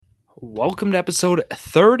Welcome to episode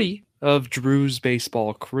 30 of Drew's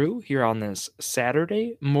Baseball Crew here on this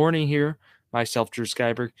Saturday morning here. Myself, Drew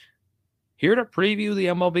Skyberg, here to preview the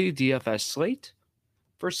MLB DFS slate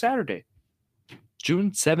for Saturday, June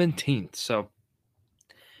 17th. So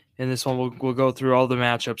in this one, we'll go through all the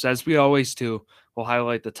matchups as we always do. We'll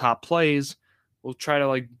highlight the top plays. We'll try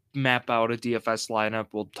to map out a DFS lineup.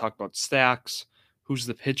 We'll talk about stacks, who's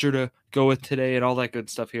the pitcher to go with today, and all that good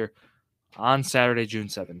stuff here on Saturday, June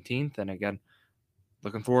 17th. And again,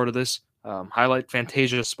 looking forward to this. Highlight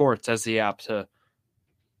Fantasia Sports as the app to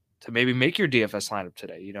maybe make your DFS lineup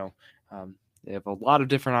today. They have a lot of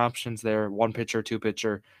different options there. One pitcher, two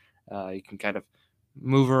pitcher. You can kind of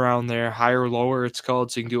move around there, higher, lower, it's called.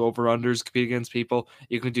 So you can do over-unders, compete against people.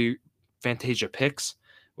 You can do Fantasia picks,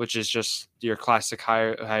 which is just your classic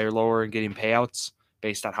higher, lower, and getting payouts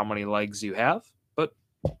based on how many legs you have. But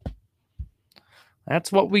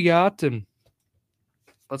that's what we got, and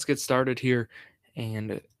let's get started here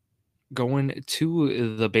and going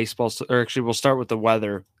to the baseball. Or actually, we'll start with the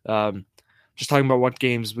weather. Just talking about what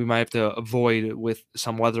games we might have to avoid with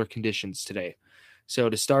some weather conditions today. So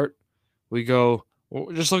to start, we're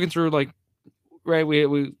just looking through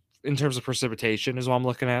we in terms of precipitation is what I'm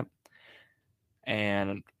looking at,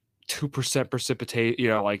 and 2% precipitate.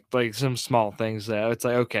 Like some small things that it's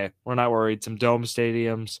like, okay, we're not worried. Some dome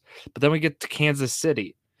stadiums, but then we get to Kansas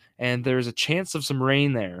City, and there's a chance of some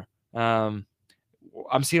rain there. I'm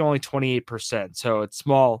seeing only 28%, so it's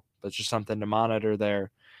small, but just something to monitor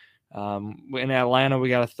there. In Atlanta, we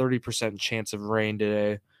got a 30% chance of rain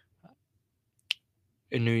today.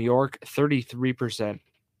 In New York, 33%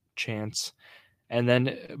 chance. And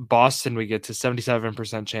then Boston, we get to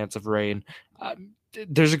 77% chance of rain.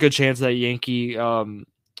 There's a good chance that Yankee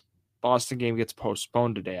Boston game gets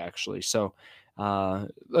postponed today, actually. So,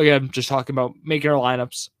 again, just talking about making our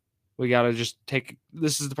lineups. We got to just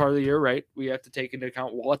this is the part of the year, right? We have to take into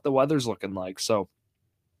account what the weather's looking like. So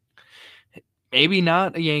maybe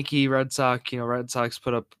not a Yankee Red Sox. Red Sox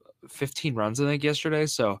put up 15 runs, I think, yesterday.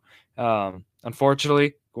 So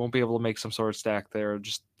unfortunately, won't be able to make some sort of stack there or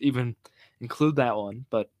just even include that one.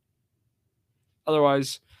 But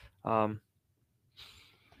otherwise,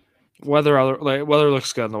 weather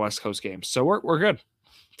looks good on the West Coast games. So we're good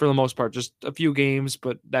for the most part. Just a few games,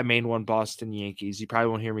 but that main one, Boston Yankees, you probably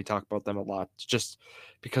won't hear me talk about them a lot just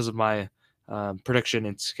because of my prediction.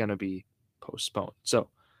 It's going to be postponed. So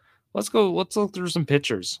let's look through some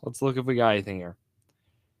pitchers. Let's look if we got anything here.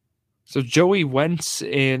 So Joey Wentz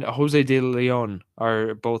and Jose De Leon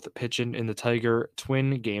are both pitching in the Tiger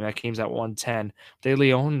Twin game. That game's at 110. De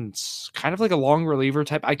Leon's kind of like a long reliever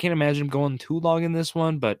type. I can't imagine him going too long in this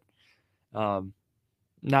one, but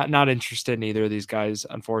not interested in either of these guys,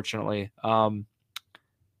 unfortunately.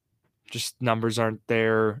 Just numbers aren't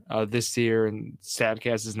there this year, and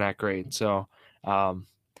Statcast is not great. So I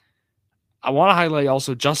want to highlight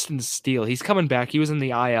also Justin Steele. He's coming back. He was in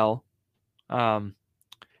the IL.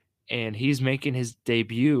 And he's making his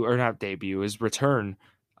his return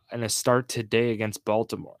and a start today against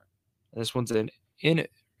Baltimore. This one's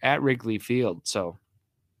at Wrigley Field, so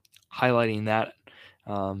highlighting that.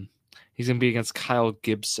 He's going to be against Kyle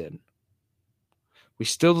Gibson. We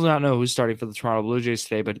still do not know who's starting for the Toronto Blue Jays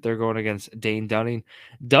today, but they're going against Dane Dunning.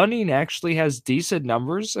 Dunning actually has decent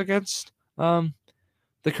numbers against the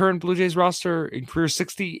current Blue Jays roster in career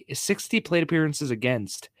 60 plate appearances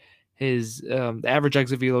against. His average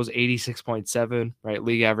exit velo is 86.7, right?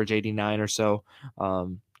 League average 89 or so,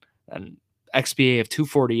 and XBA of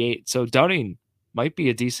 248. So Dunning might be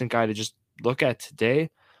a decent guy to just look at today.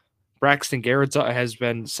 Braxton Garrett has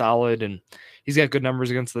been solid, and he's got good numbers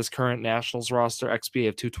against this current Nationals roster. XBA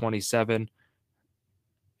of 227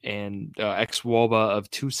 and xWOBA of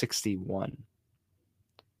 261.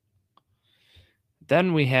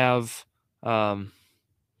 Then we have Hunter.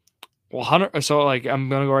 So I'm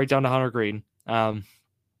gonna go right down to Hunter Green.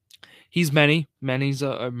 He's many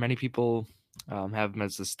people have him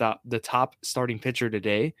as the top starting pitcher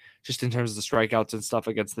today, just in terms of the strikeouts and stuff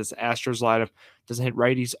against this Astros lineup. Doesn't hit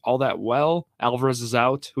righties all that well. Alvarez is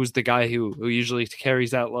out, who's the guy who usually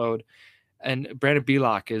carries that load, and Brandon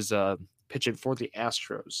Belock is pitching for the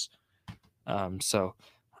Astros. So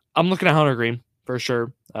I'm looking at Hunter Green for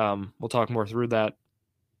sure. We'll talk more through that.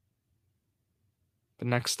 But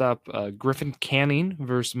next up, Griffin Canning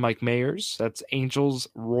versus Mike Mayers. That's Angels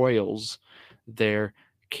Royals there.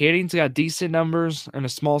 Canning's got decent numbers and a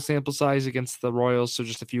small sample size against the Royals, so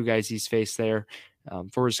just a few guys he's faced there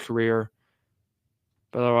for his career.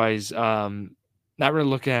 But otherwise, not really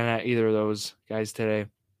looking at either of those guys today.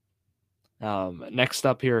 Next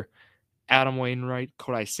up here, Adam Wainwright,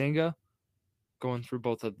 Kodai Senga. going through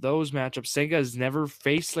both of those matchups. Senga has never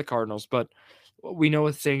faced the Cardinals, but we know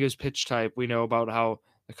with Senga's pitch type, we know about how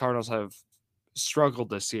the Cardinals have struggled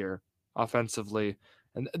this year offensively,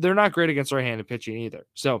 and they're not great against right-handed pitching either.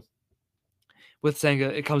 So with Senga,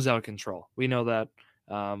 it comes out of control. We know that.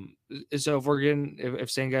 So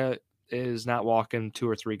if Senga is not walking 2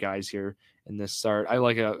 or 3 guys here in this start, I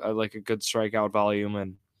like a good strikeout volume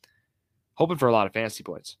and hoping for a lot of fantasy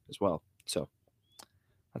points as well. So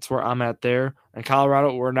that's where I'm at there. In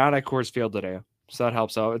Colorado, we're not at Coors Field today, so that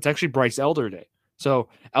helps out. It's actually Bryce Elder Day. So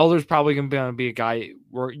Elder's probably going to be a guy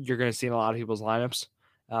where you're going to see in a lot of people's lineups.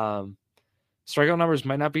 Strikeout numbers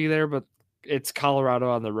might not be there, but it's Colorado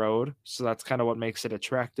on the road, so that's kind of what makes it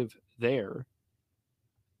attractive there.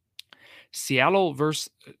 Seattle versus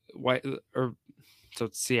so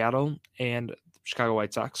it's Seattle and Chicago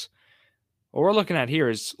White Sox. What we're looking at here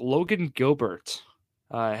is Logan Gilbert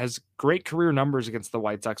has great career numbers against the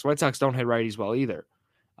White Sox. White Sox don't hit righties well either.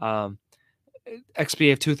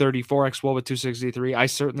 XBA of 234, XWOB of 263. I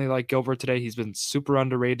certainly like Gilbert today. He's been super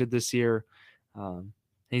underrated this year. He's going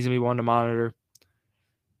to be one to monitor.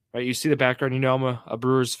 Right, you see the background. You know I'm a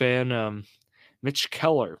Brewers fan. Mitch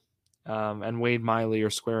Keller and Wade Miley are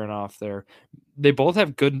squaring off there. They both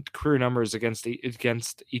have good career numbers against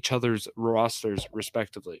each other's rosters,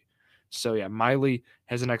 respectively. So, yeah, Miley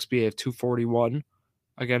has an XBA of 241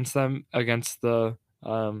 against the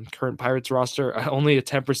current Pirates roster. Only a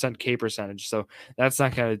 10% K percentage, so that's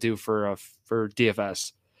not going to do for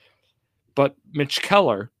DFS. But Mitch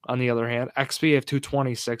Keller, on the other hand, XBA of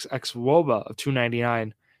 226, XWOBA of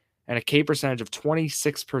 299, and a K percentage of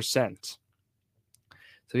 26%.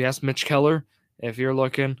 So yes, Mitch Keller, if you're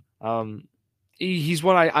looking, he's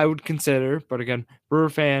what I would consider. But again, Brewer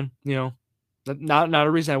fan, not a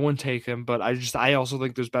reason I wouldn't take him. But I also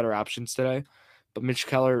think there's better options today. But Mitch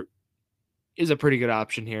Keller is a pretty good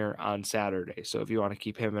option here on Saturday. So if you want to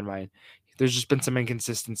keep him in mind, there's just been some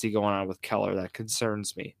inconsistency going on with Keller that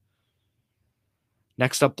concerns me.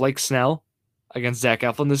 Next up, Blake Snell against Zach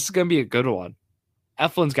Eflin. This is going to be a good one.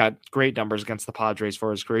 Eflin's got great numbers against the Padres for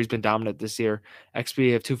his career. He's been dominant this year.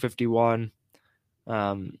 XBA of 251.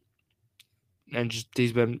 And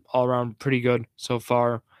he's been all around pretty good so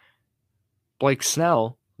far. Blake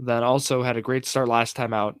Snell then also had a great start last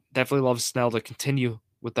time out. Definitely love Snell to continue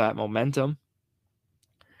with that momentum.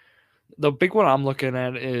 The big one I'm looking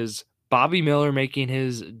at is Bobby Miller making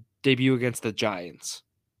his debut against the Giants.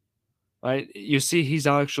 Right? You see he's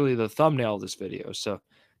actually the thumbnail of this video, so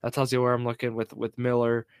that tells you where I'm looking with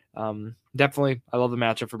Miller. Definitely, I love the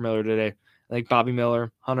matchup for Miller today. I think Bobby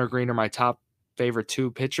Miller, Hunter Green are my top favorite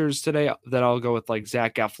 2 pitchers today. Then I'll go with like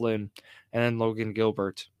Zach Eflin and then Logan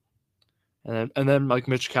Gilbert. And then like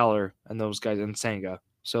Mitch Keller and those guys and Senga.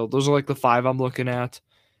 So those are like the 5 I'm looking at.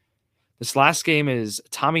 This last game is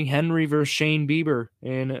Tommy Henry versus Shane Bieber.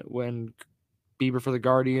 And when Bieber for the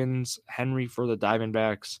Guardians, Henry for the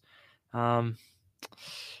Diamondbacks. I'm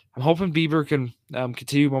hoping Bieber can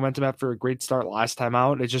continue momentum after a great start last time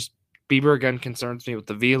out. It's just Bieber again concerns me with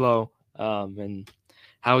the velo and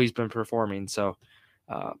how he's been performing. So,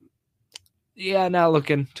 not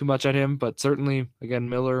looking too much at him, but certainly again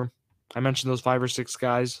Miller. I mentioned those 5 or 6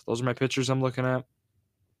 guys. Those are my pitchers I'm looking at.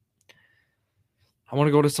 I want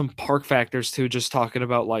to go to some park factors too. Just talking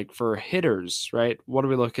about like for hitters, right? What are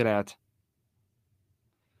we looking at?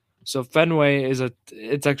 So Fenway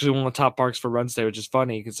it's actually one of the top parks for runs today, which is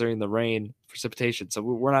funny considering the rain, precipitation. So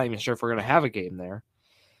we're not even sure if we're going to have a game there.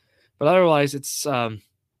 But otherwise, it's a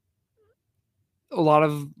lot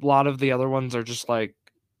of the other ones are just like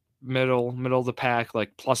middle of the pack,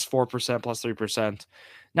 like plus 4%, plus 3%.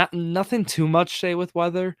 Nothing too much today with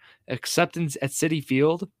weather, except at Citi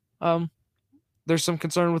Field. There's some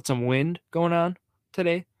concern with some wind going on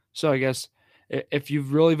today. So I guess if you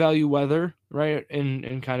really value weather, right,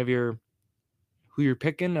 in kind of who you're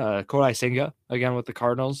picking, Kodai Senga, again with the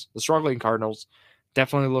Cardinals, the struggling Cardinals,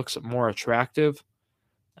 definitely looks more attractive.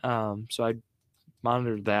 So I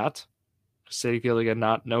monitored that. Citi Field again,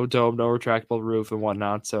 no dome, no retractable roof and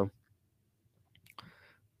whatnot. So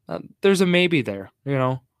there's a maybe there,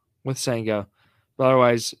 with Senga. But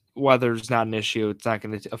otherwise, weather's not an issue. It's not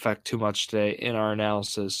going to affect too much today in our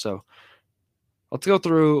analysis. So let's look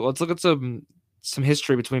at some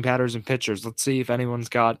history between batters and pitchers. Let's see if anyone's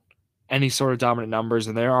got any sort of dominant numbers,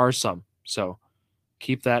 and there are some. So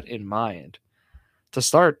keep that in mind. To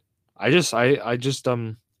start, I just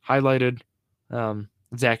highlighted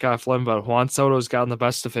Zach Eflin, but Juan Soto's gotten the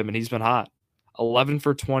best of him, and he's been hot. 11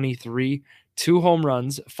 for 23, 2 home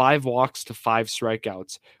runs, 5 walks to 5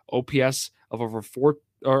 strikeouts. OPS of over 4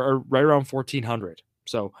 or right around 1,400.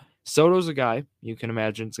 So Soto's a guy you can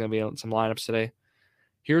imagine is going to be on some lineups today.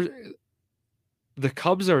 the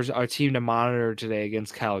Cubs are a team to monitor today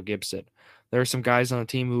against Kyle Gibson. There are some guys on the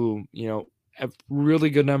team who, have really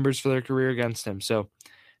good numbers for their career against him. So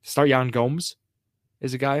start Yan Gomes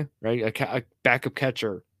is a guy, right? A backup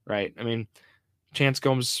catcher, right? I mean, Chance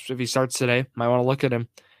Gomes, if he starts today, might want to look at him.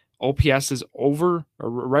 OPS is over or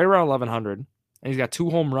right around 1,100, and he's got 2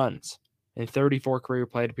 home runs in 34 career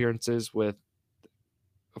plate appearances with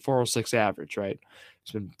a 406 average, right?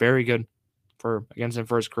 It's been very good against him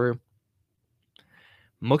for his career.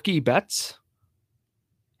 Mookie Betts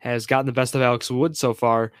has gotten the best of Alex Wood so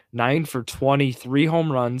far. 9 for 20, 3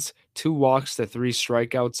 home runs, 2 walks to 3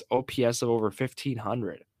 strikeouts, OPS of over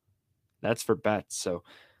 1,500. That's for Betts. So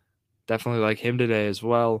definitely like him today as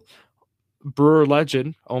well. Brewer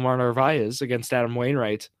legend Omar Narvaez against Adam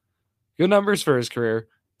Wainwright. Good numbers for his career.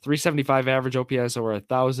 375 average, OPS over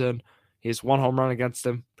 1,000. He has 1 home run against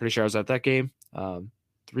him. Pretty sure I was at that game.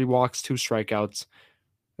 3 walks, 2 strikeouts.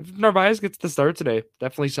 If Narvaez gets the start today,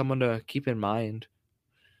 definitely someone to keep in mind.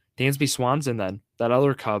 Dansby Swanson then, that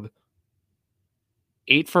other Cub,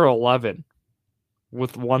 8 for 11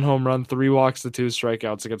 with 1 home run, 3 walks to 2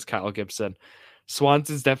 strikeouts against Kyle Gibson.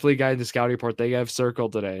 Swanson's definitely a guy in the scouting report they have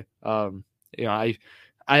circled today. I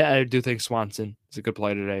do think Swanson is a good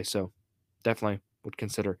play today, so definitely would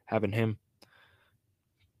consider having him.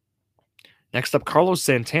 Next up, Carlos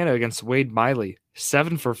Santana against Wade Miley.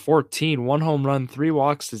 7 for 14, 1 home run, 3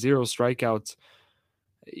 walks to 0 strikeouts.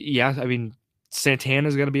 Yeah, I mean,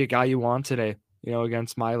 Santana's going to be a guy you want today,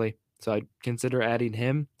 against Miley. So I'd consider adding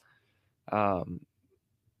him.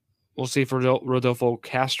 We'll see if Rodolfo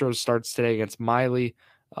Castro starts today against Miley.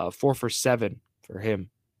 4 for 7 for him.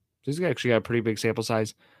 So he's actually got a pretty big sample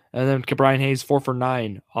size. And then Brian Hayes, 4 for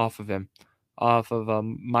 9 off of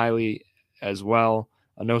Miley as well.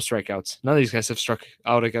 No strikeouts. None of these guys have struck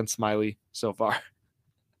out against Miley so far.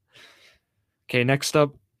 Okay, next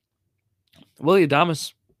up, Willie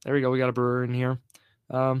Adames. There we go. We got a Brewer in here.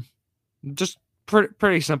 Just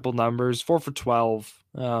pretty simple numbers. 4 for 12.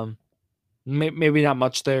 Maybe not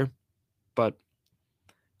much there, but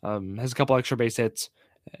has a couple extra base hits.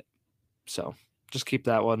 So just keep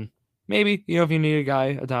that one. Maybe, if you need a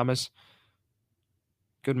guy, Adames.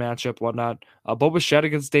 Good matchup, whatnot. Bo Bichette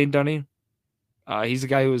against Dane Dunning. He's a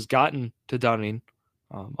guy who has gotten to Dunning,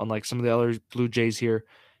 unlike some of the other Blue Jays here.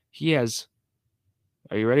 He has,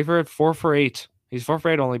 are you ready for it? 4 for 8. He's 4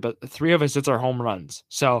 for 8 only, but 3 of his hits are home runs.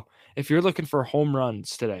 So if you're looking for home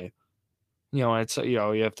runs today, it's you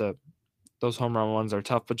have to. Those home run ones are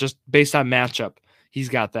tough, but just based on matchup, he's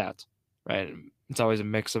got that, right? It's always a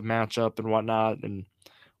mix of matchup and whatnot, and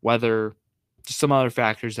weather, just some other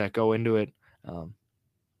factors that go into it. So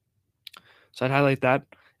I'd highlight that.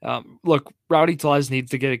 Look, Rowdy Tellez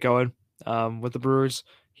needs to get it going with the Brewers.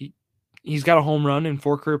 He's got a home run in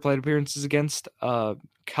 4 career plate appearances against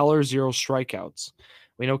Keller, 0 strikeouts.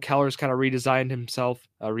 We know Keller's kind of redesigned himself.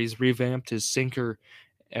 He's revamped his sinker,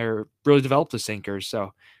 or really developed his sinker.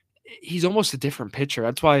 So he's almost a different pitcher.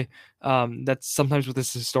 That's why that's sometimes with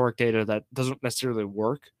this historic data that doesn't necessarily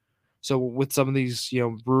work. So with some of these,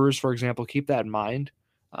 Brewers, for example, keep that in mind.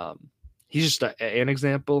 He's just an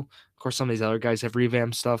example. Of course, some of these other guys have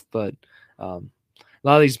revamped stuff, but a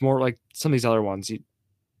lot of these more like some of these other ones,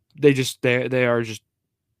 they just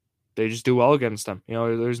do well against them.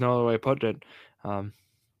 There's no other way to put it.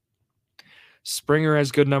 Springer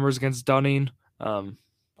has good numbers against Dunning,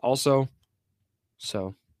 also.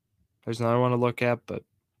 So there's another one to look at, but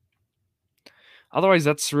otherwise,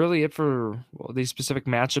 that's really it for these specific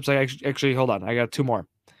matchups. I actually hold on. I got 2 more.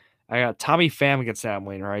 I got Tommy Pham against Adam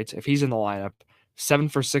Wainwright. If he's in the lineup, 7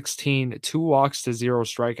 for 16, 2 walks to 0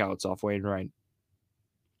 strikeouts off Wainwright.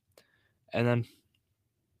 And then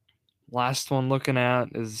last one looking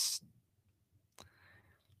at is,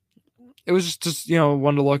 it was just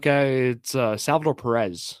one to look at. It's Salvador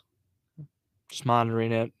Perez. Just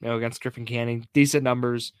monitoring it, against Griffin Canning. Decent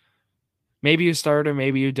numbers. Maybe you start or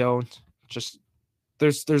maybe you don't. Just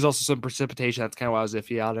there's also some precipitation. That's kind of why I was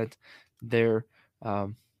iffy on it there.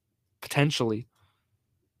 Potentially.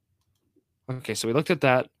 Okay, so we looked at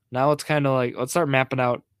that. Now it's kind of like, let's start mapping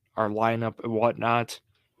out our lineup and whatnot.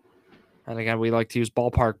 And again, we like to use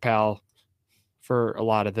Ballpark Pal for a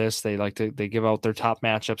lot of this. They give out their top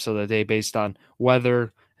matchups of the day based on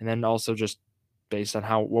weather, and then also just based on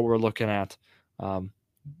what we're looking at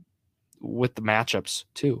with the matchups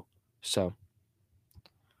too. So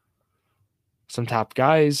some top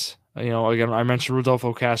guys, again, I mentioned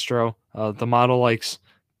Rodolfo Castro. The model likes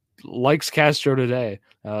Castro today.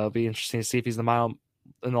 It'll be interesting to see if he's the model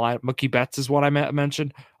in the lineup. Mookie Betts is one I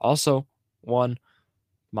mentioned. Also, one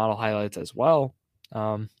model highlights as well.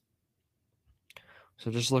 So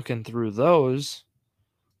just looking through those,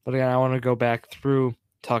 But again, I want to go back through,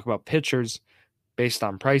 talk about pitchers based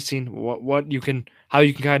on pricing, what you can, how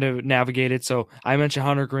you can kind of navigate it. So I mentioned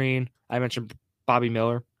Hunter Green, I mentioned Bobby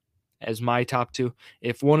Miller as my top two.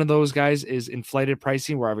 If one of those guys is inflated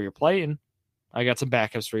pricing wherever you're playing, I got some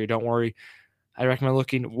backups for you. Don't worry. I recommend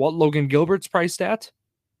looking what Logan Gilbert's priced at.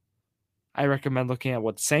 I recommend looking at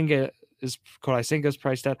what Kodai Senga's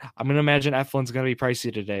priced at. I'm gonna imagine Eflin's gonna be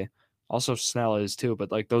pricey today. Also Snell is too,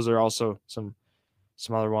 but like those are also some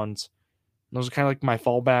other ones. Those are kind of like my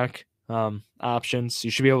fallback options.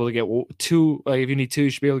 You should be able to get two. Like if you need two, you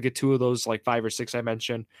should be able to get two of those, like 5 or 6 I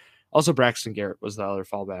mentioned. Also, Braxton Garrett was the other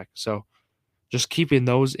fallback. So just keeping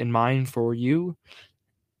those in mind for you,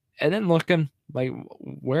 and then looking like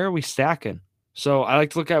where are we stacking. So I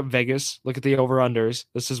like to look at Vegas, look at the over unders.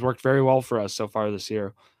 This has worked very well for us so far this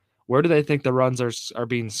year. Where do they think the runs are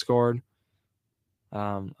being scored?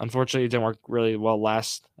 Unfortunately, it didn't work really well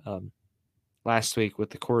last week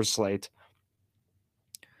with the Coors slate,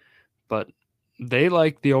 but they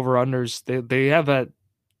like the over unders. They have that.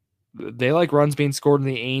 They like runs being scored in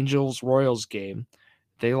the Angels Royals game.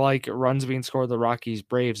 They like runs being scored in the Rockies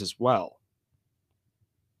Braves as well.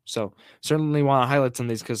 So certainly want to highlight some of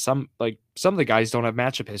these because some of the guys don't have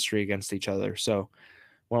matchup history against each other. So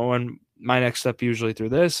when my next step usually through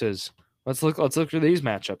this is let's look through these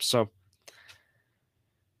matchups. So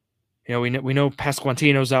we know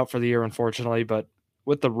Pasquantino's out for the year, unfortunately, but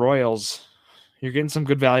with the Royals, you're getting some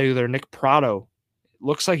good value there. Nick Prado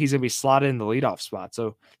looks like he's gonna be slotted in the leadoff spot.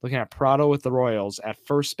 So looking at Prado with the Royals at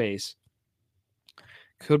first base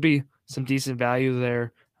could be some decent value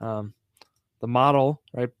there. The model,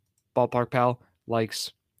 right? Ballpark Pal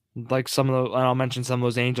likes some of the, and I'll mention some of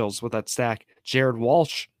those Angels with that stack. Jared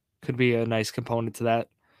Walsh could be a nice component to that.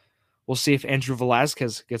 We'll see if Andrew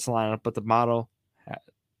Velazquez gets the lineup, but the model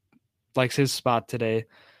likes his spot today.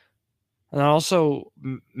 And then also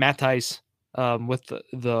Matt Tice with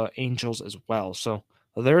the Angels as well. So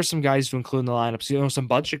there are some guys to include in the lineups. Some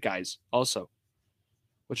budget guys also,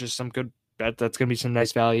 which is some good bet. That's going to be some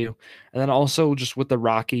nice value. And then also just with the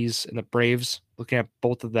Rockies and the Braves, looking at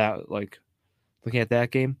both of that, looking at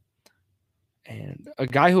that game. And a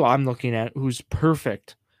guy who I'm looking at who's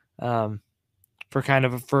perfect for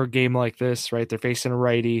a game like this, right? They're facing a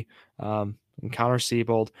righty and Connor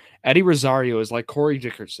Siebold. Eddie Rosario is like Corey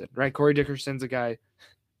Dickerson, right? Corey Dickerson's a guy.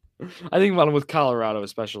 I think about him with Colorado,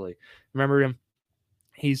 especially. Remember him?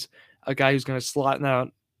 He's a guy who's going to slot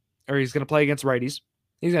out, or he's going to play against righties.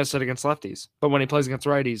 He's going to sit against lefties. But when he plays against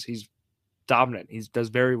righties, he's dominant. He does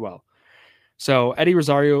very well. So Eddie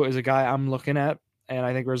Rosario is a guy I'm looking at, and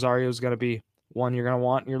I think Rosario is going to be one you're going to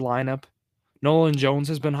want in your lineup. Nolan Jones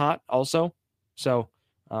has been hot also. So,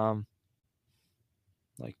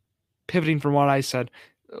 pivoting from what I said,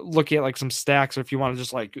 looking at some stacks, or if you want to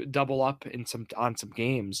just double up on some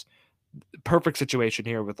games, perfect situation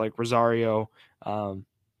here with Rosario, and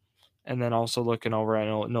then also looking over at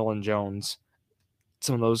Nolan Jones,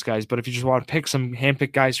 some of those guys. But if you just want to pick some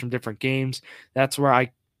handpicked guys from different games, that's where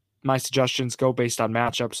my suggestions go based on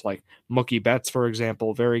matchups, like Mookie Betts, for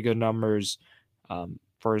example, very good numbers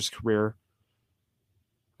for his career.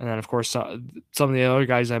 And then, of course, some of the other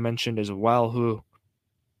guys I mentioned as well who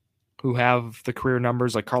have the career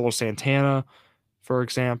numbers, like Carlos Santana, for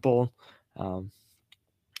example. And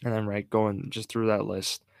then, going just through that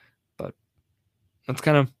list. But that's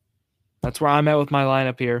where I'm at with my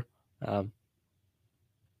lineup here. I'll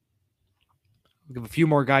give a few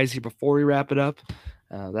more guys here before we wrap it up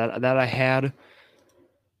that I had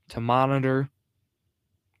to monitor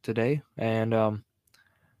today. And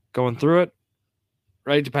going through it,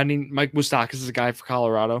 right, depending, Mike Moustakas is a guy for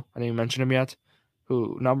Colorado. I didn't even mention him yet,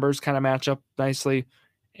 who numbers kind of match up nicely.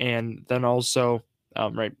 And then also,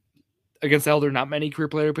 right, against Elder, not many career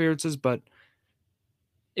player appearances, but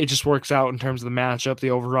it just works out in terms of the matchup, the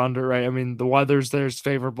over-under, right? I mean, the weather's there's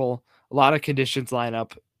favorable. A lot of conditions line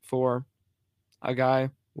up for a guy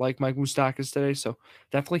like Mike Moustakas today, so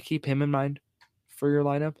definitely keep him in mind for your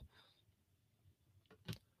lineup.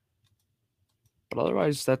 But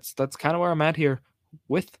otherwise, that's kind of where I'm at here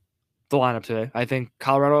with the lineup today. I think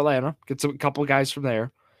Colorado, Atlanta, get a couple guys from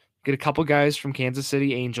there, get a couple guys from Kansas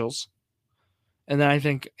City Angels, and then I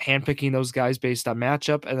think handpicking those guys based on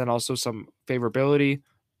matchup and then also some favorability.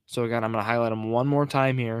 So again, I'm going to highlight them one more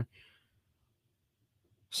time here.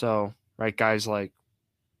 So, right, guys I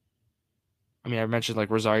mentioned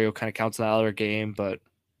Rosario kind of counts in that other game, but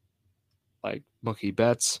Mookie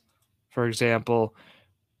Betts, for example,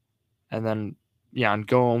 and then Yan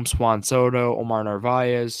Gomes, Juan Soto, Omar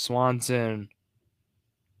Narvaez, Swanson,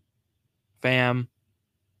 Pham,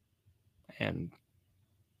 and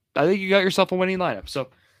I think you got yourself a winning lineup. So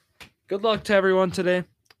good luck to everyone today.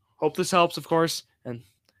 hope this helps, of course. And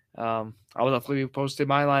I will definitely be posting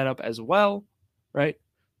my lineup as well, right?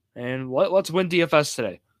 And let's win DFS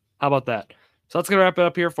today. How about that? So that's going to wrap it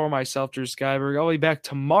up here for myself, Drew Skyberg. I'll be back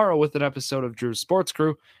tomorrow with an episode of Drew's Sports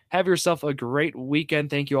Crew. Have yourself a great weekend.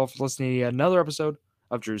 Thank you all for listening to another episode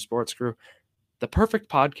of Drew's Sports Crew, the perfect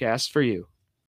podcast for you.